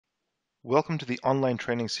Welcome to the online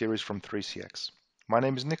training series from 3CX. My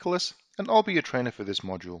name is Nicholas and I'll be your trainer for this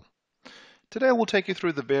module. Today I will take you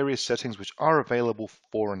through the various settings which are available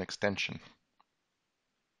for an extension.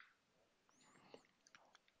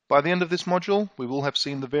 By the end of this module, we will have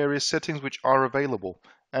seen the various settings which are available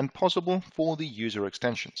and possible for the user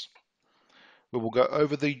extensions. We will go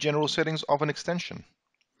over the general settings of an extension.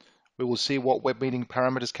 We will see what web meeting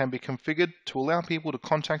parameters can be configured to allow people to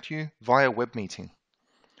contact you via web meeting.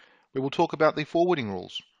 We will talk about the forwarding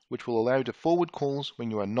rules, which will allow you to forward calls when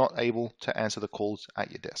you are not able to answer the calls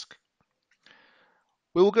at your desk.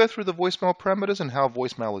 We will go through the voicemail parameters and how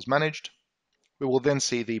voicemail is managed. We will then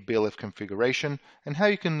see the BLF configuration and how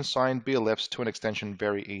you can assign BLFs to an extension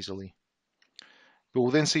very easily. We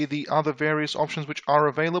will then see the other various options which are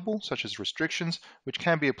available, such as restrictions, which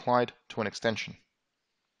can be applied to an extension.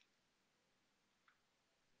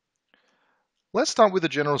 Let's start with the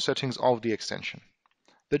general settings of the extension.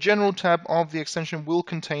 The General tab of the extension will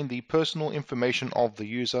contain the personal information of the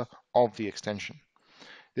user of the extension.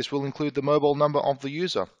 This will include the mobile number of the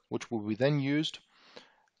user, which will be then used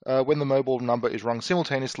when the mobile number is rung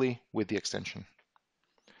simultaneously with the extension.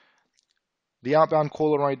 The outbound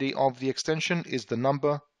caller ID of the extension is the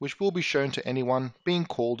number which will be shown to anyone being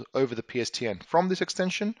called over the PSTN from this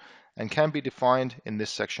extension and can be defined in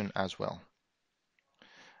this section as well.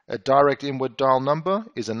 A direct inward dial number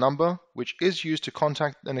is a number which is used to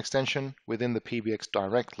contact an extension within the PBX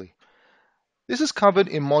directly. This is covered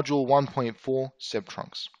in Module 1.4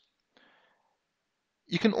 SEBtrunks.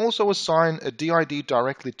 You can also assign a DID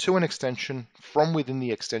directly to an extension from within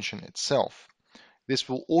the extension itself. This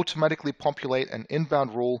will automatically populate an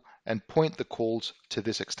inbound rule and point the calls to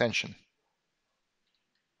this extension.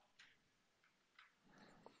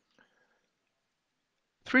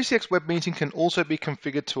 .3CX Web Meeting can also be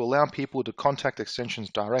configured to allow people to contact extensions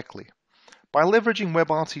directly. By leveraging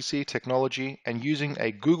WebRTC technology and using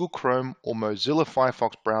a Google Chrome or Mozilla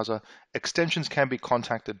Firefox browser, extensions can be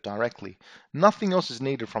contacted directly. Nothing else is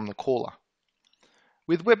needed from the caller.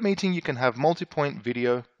 With Web Meeting, you can have multi-point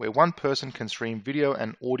video where one person can stream video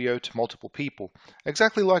and audio to multiple people,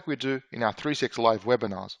 exactly like we do in our 3CX Live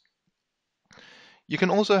webinars. You can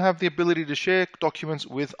also have the ability to share documents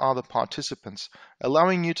with other participants,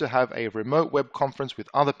 allowing you to have a remote web conference with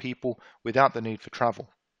other people without the need for travel.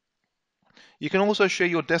 You can also share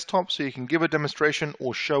your desktop so you can give a demonstration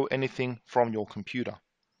or show anything from your computer.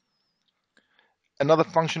 Another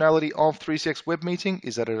functionality of 3CX Web Meeting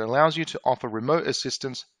is that it allows you to offer remote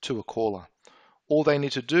assistance to a caller. All they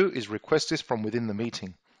need to do is request this from within the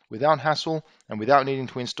meeting, without hassle and without needing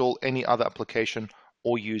to install any other application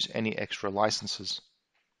or use any extra licenses.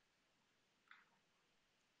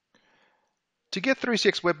 To get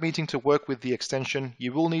 3CX Web Meeting to work with the extension,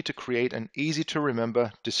 you will need to create an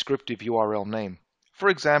easy-to-remember descriptive URL name. For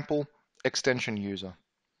example, extension user.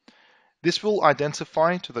 This will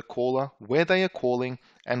identify to the caller where they are calling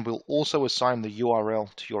and will also assign the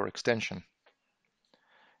URL to your extension.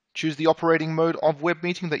 Choose the operating mode of Web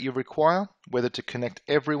Meeting that you require, whether to connect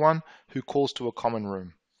everyone who calls to a common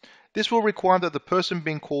room. This will require that the person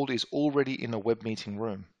being called is already in a Web Meeting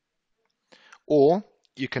room. Or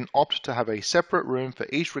you can opt to have a separate room for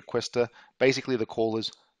each requester, basically the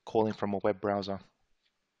callers calling from a web browser.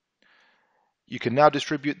 You can now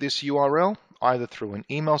distribute this URL either through an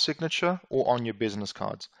email signature or on your business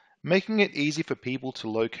cards, making it easy for people to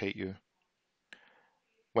locate you.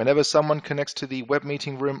 Whenever someone connects to the web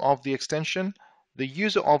meeting room of the extension, the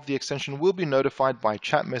user of the extension will be notified by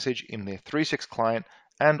chat message in their 3CX client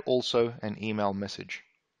and also an email message.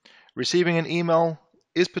 Receiving an email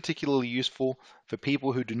is particularly useful for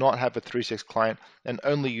people who do not have a 3CX client and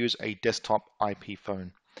only use a desktop IP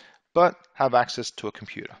phone, but have access to a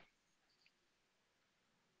computer.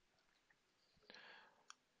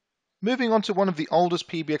 Moving on to one of the oldest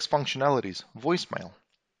PBX functionalities, voicemail.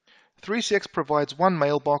 3CX provides one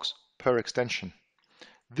mailbox per extension.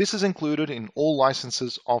 This is included in all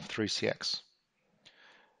licenses of 3CX.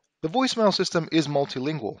 The voicemail system is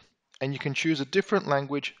multilingual, and you can choose a different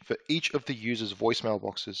language for each of the user's voicemail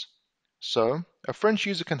boxes. So, a French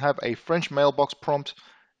user can have a French mailbox prompt,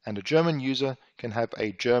 and a German user can have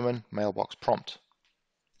a German mailbox prompt.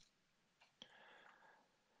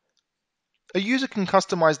 A user can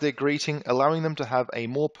customize their greeting, allowing them to have a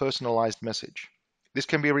more personalized message. This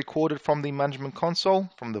can be recorded from the Management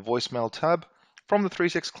Console, from the Voicemail tab, from the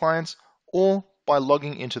 3CX clients, or by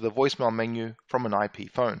logging into the voicemail menu from an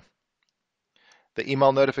IP phone. The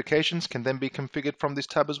email notifications can then be configured from this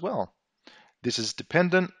tab as well. This is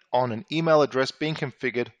dependent on an email address being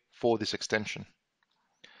configured for this extension.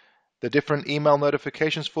 The different email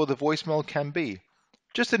notifications for the voicemail can be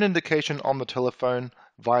just an indication on the telephone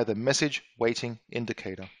via the message waiting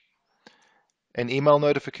indicator. An email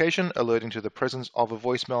notification alerting to the presence of a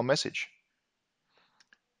voicemail message.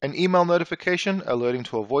 An email notification alerting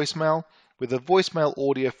to a voicemail with a voicemail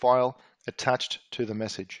audio file attached to the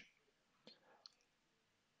message.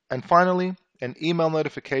 And finally, an email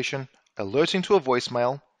notification alerting to a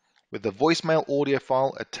voicemail with the voicemail audio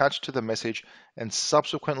file attached to the message and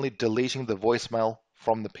subsequently deleting the voicemail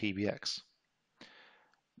from the PBX.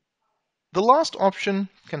 The last option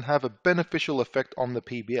can have a beneficial effect on the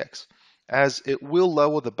PBX, as it will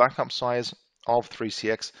lower the backup size of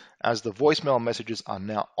 3CX as the voicemail messages are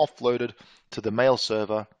now offloaded to the mail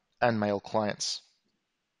server and mail clients.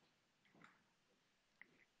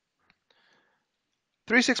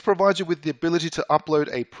 3CX provides you with the ability to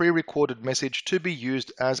upload a pre-recorded message to be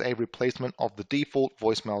used as a replacement of the default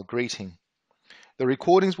voicemail greeting. The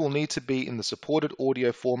recordings will need to be in the supported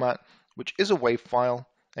audio format, which is a WAV file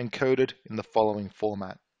encoded in the following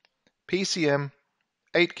format: PCM,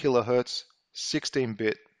 8 kHz,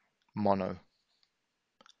 16-bit, mono.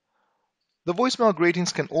 The voicemail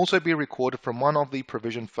greetings can also be recorded from one of the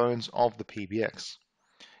provisioned phones of the PBX.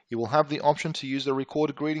 You will have the option to use the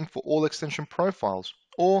recorded greeting for all extension profiles,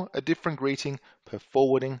 or a different greeting per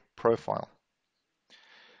forwarding profile.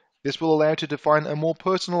 This will allow you to define a more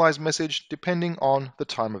personalized message depending on the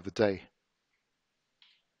time of the day.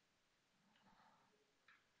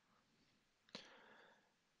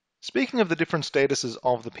 Speaking of the different statuses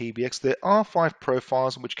of the PBX, there are 5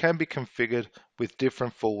 profiles which can be configured with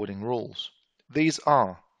different forwarding rules. These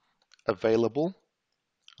are available,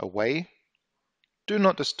 away, do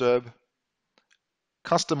not disturb,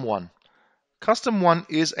 custom 1. Custom 1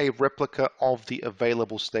 is a replica of the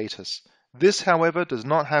available status. This, however, does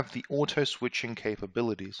not have the auto switching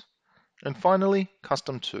capabilities. And finally,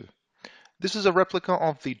 custom 2. This is a replica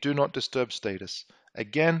of the do not disturb status.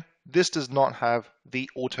 Again, this does not have the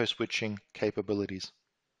auto switching capabilities.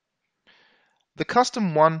 The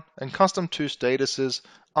custom 1 and custom 2 statuses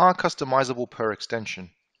are customizable per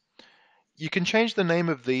extension. You can change the name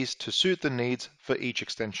of these to suit the needs for each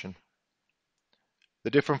extension. The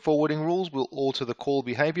different forwarding rules will alter the call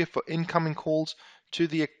behavior for incoming calls to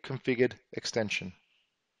the configured extension.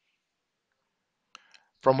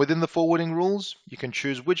 From within the forwarding rules, you can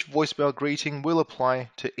choose which voicemail greeting will apply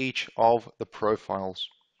to each of the profiles.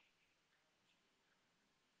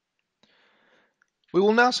 We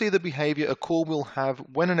will now see the behavior a call will have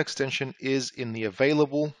when an extension is in the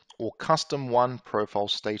available or custom 1 profile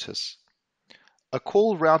status. A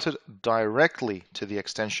call routed directly to the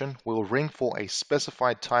extension will ring for a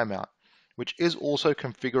specified timeout, which is also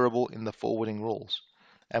configurable in the forwarding rules,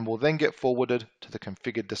 and will then get forwarded to the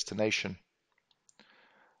configured destination.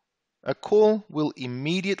 A call will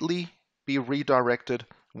immediately be redirected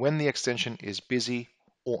when the extension is busy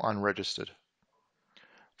or unregistered.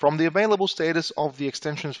 From the available status of the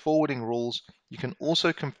extension's forwarding rules, you can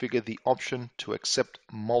also configure the option to accept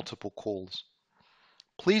multiple calls.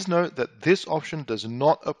 Please note that this option does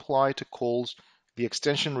not apply to calls the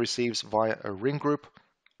extension receives via a ring group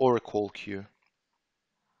or a call queue.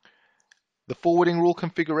 The forwarding rule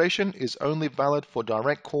configuration is only valid for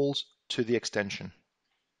direct calls to the extension.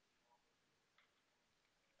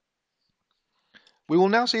 We will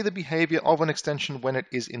now see the behavior of an extension when it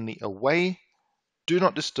is in the away, do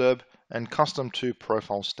not disturb, and custom 2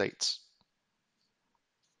 profile states.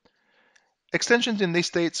 Extensions in these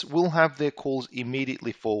states will have their calls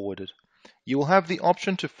immediately forwarded. You will have the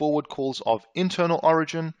option to forward calls of internal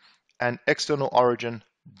origin and external origin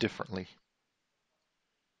differently.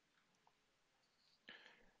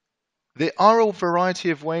 There are a variety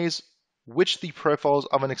of ways which the profiles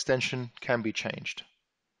of an extension can be changed.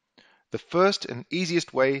 The first and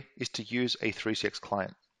easiest way is to use a 3CX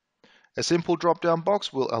client. A simple drop-down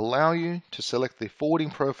box will allow you to select the forwarding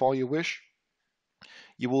profile you wish.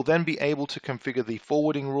 You will then be able to configure the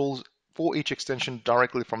forwarding rules for each extension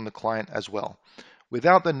directly from the client as well,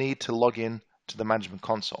 without the need to log in to the management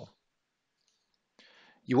console.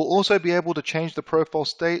 You will also be able to change the profile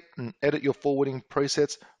state and edit your forwarding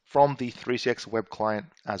presets from the 3CX web client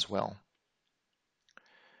as well.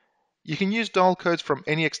 You can use dial codes from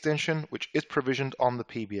any extension which is provisioned on the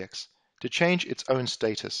PBX to change its own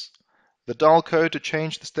status. The dial code to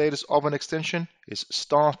change the status of an extension is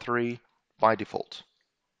 *3 by default.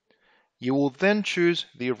 You will then choose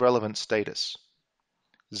the relevant status.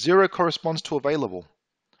 0 corresponds to available,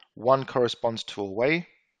 1 corresponds to away,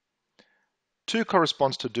 2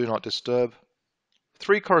 corresponds to do not disturb,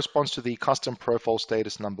 3 corresponds to the custom profile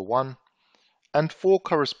status number 1, and 4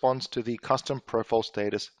 corresponds to the custom profile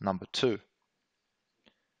status number 2.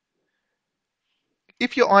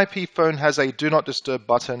 If your IP phone has a Do Not Disturb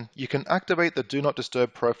button, you can activate the Do Not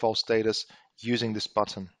Disturb profile status using this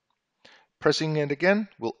button. Pressing it again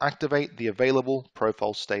will activate the available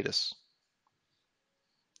profile status.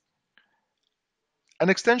 An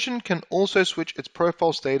extension can also switch its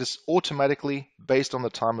profile status automatically based on the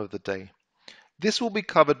time of the day. This will be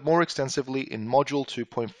covered more extensively in Module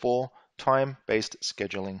 2.4, Time-Based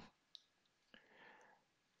Scheduling.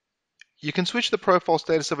 You can switch the profile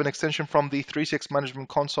status of an extension from the 3CX Management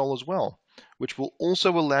Console as well, which will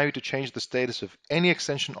also allow you to change the status of any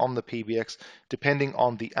extension on the PBX depending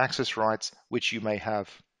on the access rights which you may have.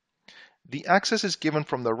 The access is given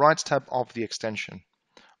from the Rights tab of the extension.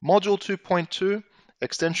 Module 2.2,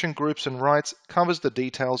 Extension Groups and Rights, covers the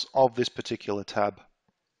details of this particular tab.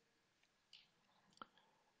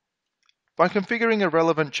 By configuring a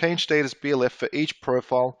relevant Change Status BLF for each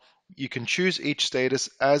profile, you can choose each status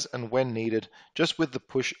as and when needed just with the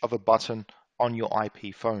push of a button on your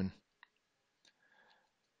IP phone.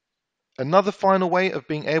 Another final way of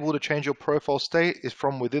being able to change your profile state is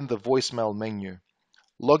from within the voicemail menu.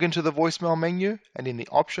 Log into the voicemail menu and in the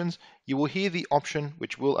options, you will hear the option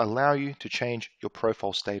which will allow you to change your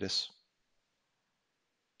profile status.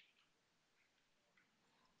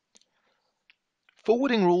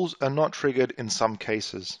 Forwarding rules are not triggered in some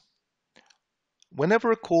cases.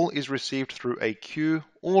 Whenever a call is received through a queue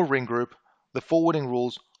or ring group, the forwarding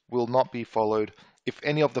rules will not be followed if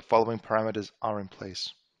any of the following parameters are in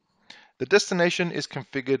place. The destination is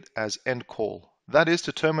configured as end call, that is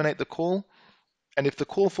to terminate the call, and if the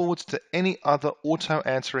call forwards to any other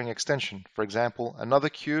auto-answering extension, for example, another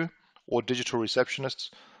queue or digital receptionists,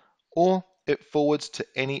 or it forwards to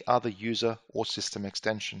any other user or system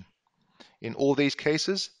extension. In all these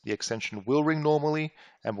cases, the extension will ring normally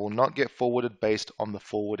and will not get forwarded based on the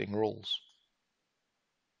forwarding rules.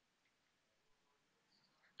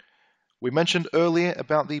 We mentioned earlier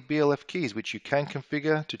about the BLF keys, which you can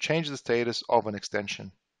configure to change the status of an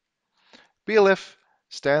extension. BLF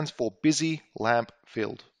stands for Busy Lamp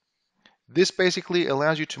Field. This basically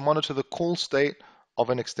allows you to monitor the call state of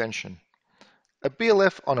an extension. A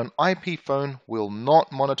BLF on an IP phone will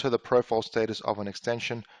not monitor the profile status of an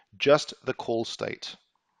extension, just the call state.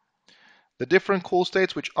 The different call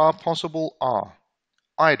states which are possible are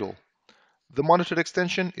idle. The monitored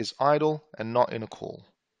extension is idle and not in a call.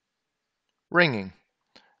 Ringing.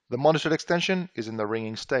 The monitored extension is in the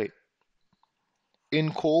ringing state.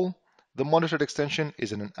 In call. The monitored extension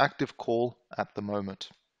is in an active call at the moment.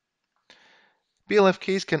 BLF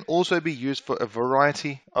keys can also be used for a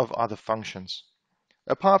variety of other functions.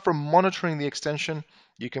 Apart from monitoring the extension,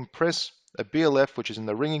 you can press a BLF which is in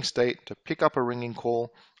the ringing state to pick up a ringing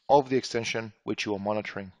call of the extension which you are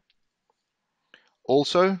monitoring.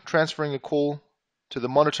 Also, transferring a call to the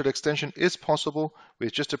monitored extension is possible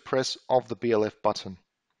with just a press of the BLF button.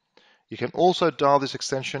 You can also dial this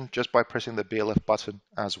extension just by pressing the BLF button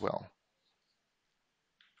as well.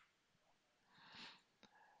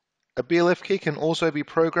 A BLF key can also be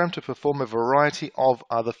programmed to perform a variety of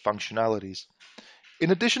other functionalities. In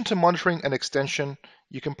addition to monitoring an extension,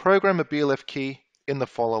 you can program a BLF key in the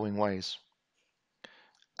following ways.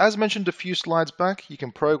 As mentioned a few slides back, you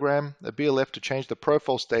can program a BLF to change the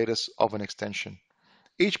profile status of an extension.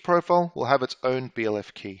 Each profile will have its own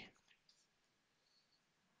BLF key.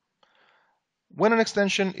 When an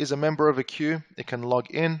extension is a member of a queue, it can log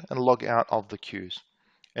in and log out of the queues.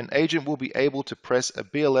 An agent will be able to press a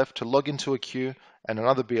BLF to log into a queue and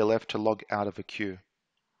another BLF to log out of a queue.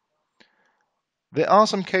 There are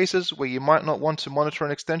some cases where you might not want to monitor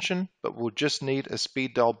an extension, but will just need a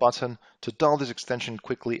speed dial button to dial this extension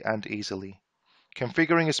quickly and easily.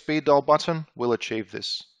 Configuring a speed dial button will achieve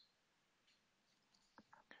this.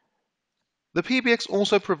 The PBX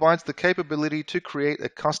also provides the capability to create a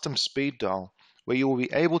custom speed dial, where you will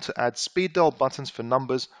be able to add speed dial buttons for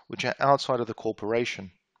numbers which are outside of the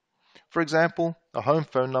corporation. For example, a home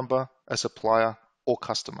phone number, a supplier, or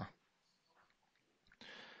customer.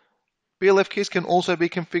 BLF keys can also be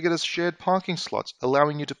configured as shared parking slots,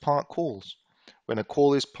 allowing you to park calls. When a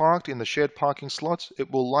call is parked in the shared parking slots,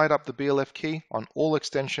 it will light up the BLF key on all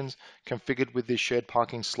extensions configured with this shared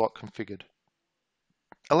parking slot configured,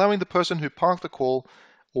 allowing the person who parked the call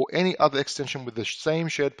or any other extension with the same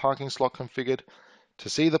shared parking slot configured to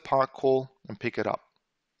see the park call and pick it up.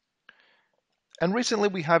 And recently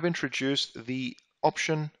we have introduced the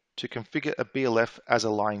option to configure a BLF as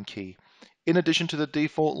a line key. In addition to the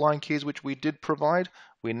default line keys which we did provide,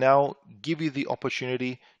 we now give you the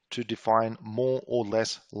opportunity to define more or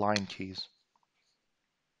less line keys.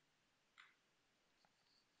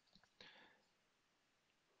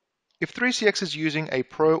 If 3CX is using a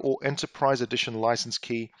Pro or Enterprise Edition license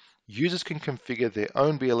key, users can configure their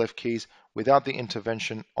own BLF keys without the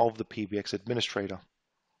intervention of the PBX administrator.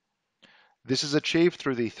 This is achieved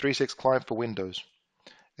through the 3.6 client for Windows.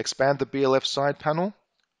 Expand the BLF side panel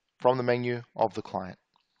from the menu of the client.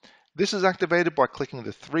 This is activated by clicking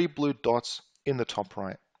the 3 blue dots in the top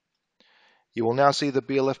right. You will now see the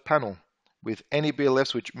BLF panel with any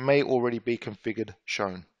BLFs which may already be configured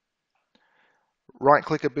shown.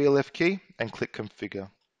 Right-click a BLF key and click Configure.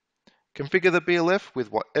 Configure the BLF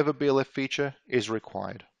with whatever BLF feature is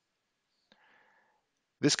required.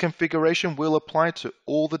 This configuration will apply to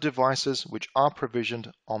all the devices which are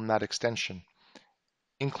provisioned on that extension,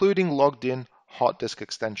 including logged-in hot disk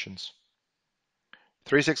extensions.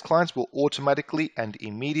 3.6 clients will automatically and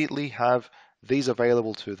immediately have these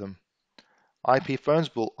available to them. IP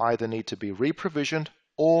phones will either need to be re-provisioned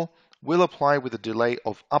or will apply with a delay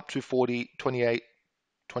of up to 40, 28,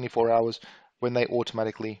 24 hours when they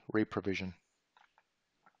automatically re-provision.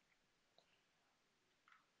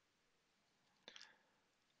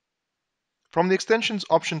 From the Extensions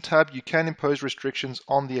Option tab, you can impose restrictions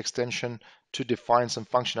on the extension to define some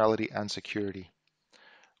functionality and security.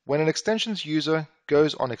 When an extensions user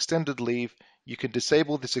goes on extended leave, you can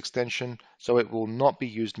disable this extension so it will not be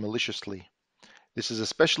used maliciously. This is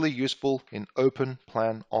especially useful in open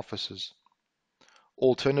plan offices.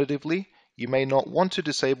 Alternatively, you may not want to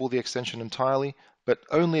disable the extension entirely, but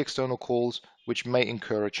only external calls which may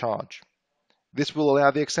incur a charge. This will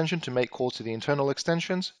allow the extension to make calls to the internal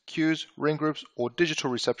extensions, queues, ring groups, or digital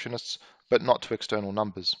receptionists, but not to external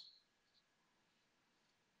numbers.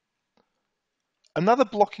 Another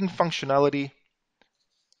blocking functionality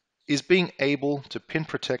is being able to pin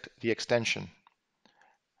protect the extension.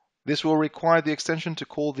 This will require the extension to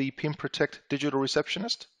call the pin protect digital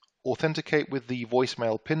receptionist, authenticate with the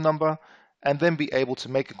voicemail PIN number, and then be able to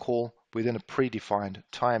make a call within a predefined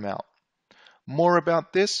timeout. More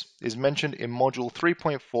about this is mentioned in Module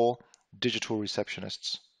 3.4, Digital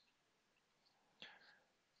Receptionists.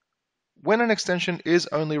 When an extension is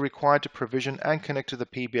only required to provision and connect to the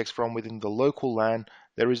PBX from within the local LAN,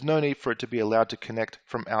 there is no need for it to be allowed to connect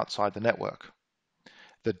from outside the network.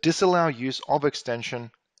 The disallow use of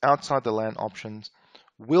extension outside the LAN options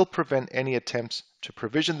will prevent any attempts to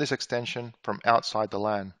provision this extension from outside the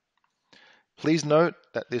LAN. Please note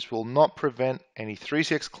that this will not prevent any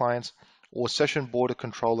 3CX clients or session border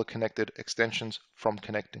controller connected extensions from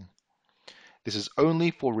connecting. This is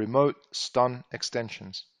only for remote stun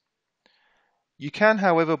extensions. You can,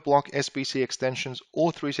 however, block SBC extensions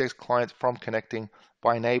or 3CX clients from connecting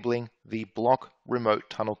by enabling the Block Remote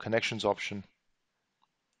Tunnel Connections option.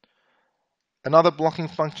 Another blocking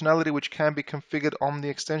functionality which can be configured on the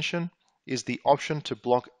extension is the option to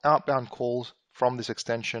block outbound calls from this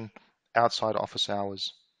extension outside office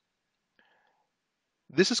hours.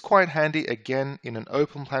 This is quite handy again in an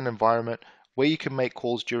open plan environment where you can make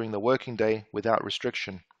calls during the working day without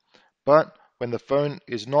restriction. But when the phone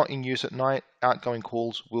is not in use at night, outgoing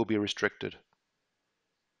calls will be restricted.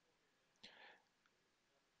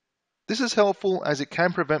 This is helpful as it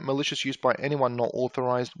can prevent malicious use by anyone not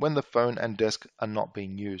authorized when the phone and desk are not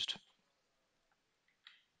being used.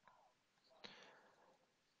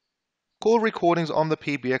 Call recordings on the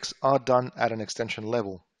PBX are done at an extension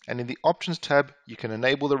level, and in the Options tab, you can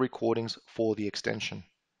enable the recordings for the extension.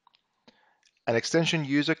 An extension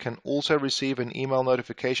user can also receive an email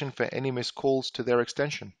notification for any missed calls to their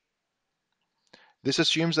extension. This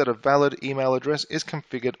assumes that a valid email address is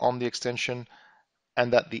configured on the extension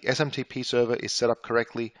and that the SMTP server is set up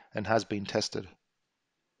correctly and has been tested.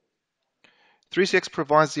 3CX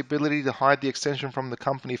provides the ability to hide the extension from the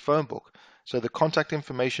company phone book, so the contact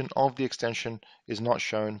information of the extension is not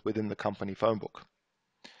shown within the company phone book.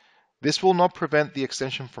 This will not prevent the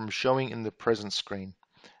extension from showing in the present screen.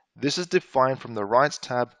 This is defined from the Rights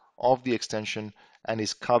tab of the extension and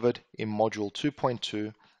is covered in Module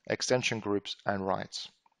 2.2, Extension Groups and Rights.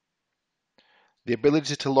 The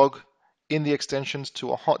ability to log in the extensions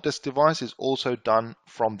to a hot disk device is also done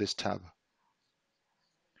from this tab.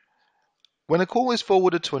 When a call is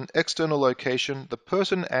forwarded to an external location, the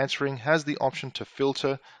person answering has the option to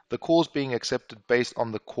filter the calls being accepted based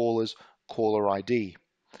on the caller's caller ID,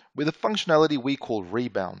 with a functionality we call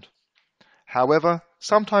rebound. However,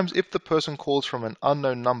 sometimes if the person calls from an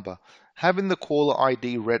unknown number, having the caller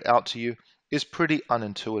ID read out to you is pretty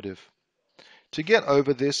unintuitive. To get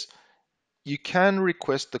over this, you can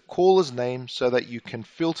request the caller's name so that you can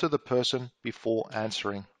filter the person before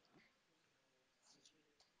answering.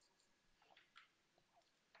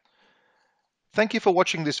 Thank you for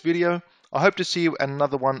watching this video. I hope to see you in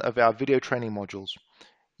another one of our video training modules.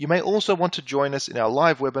 You may also want to join us in our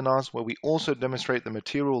live webinars where we also demonstrate the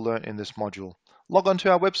material learned in this module. Log on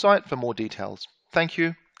to our website for more details. Thank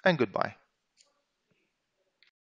you and goodbye.